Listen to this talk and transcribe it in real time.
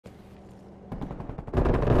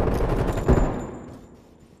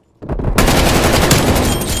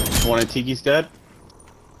One of Tiki's dead.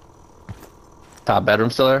 Top bedroom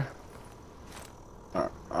still there? I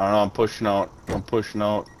don't know, I'm pushing out. I'm pushing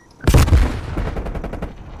out.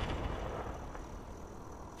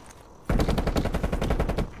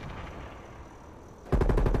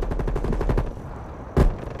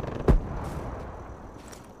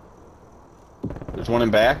 There's one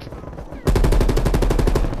in back.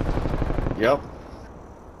 Yep.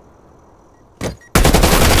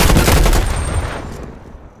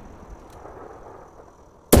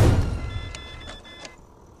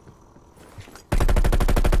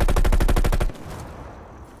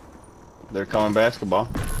 They're calling basketball.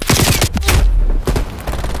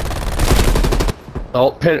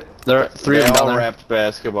 Oh, pit. There are three of them down there. Wrapped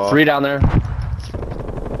basketball. 3 down there.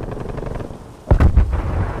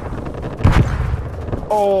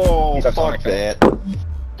 Oh, fuck that.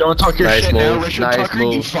 Don't talk your Nice shit move, now, Richard nice Tucker, you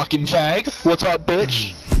move. fucking fag. What's up,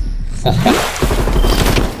 bitch? Fuck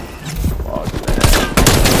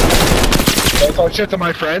that. Don't talk shit to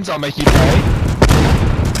my friends, I'll make you pay.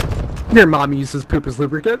 Your mom uses poop as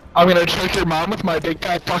lubricant. I'm gonna choke your mom with my big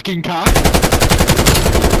fat fucking cock.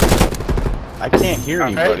 I can't hear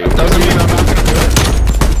anybody. Doesn't mean I'm not gonna do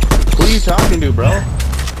it. Who are you talking to, bro?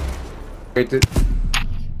 Wait, did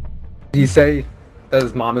he say that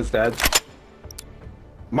his mom is dead?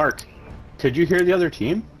 Mark, could you hear the other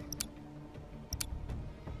team?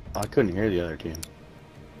 I couldn't hear the other team.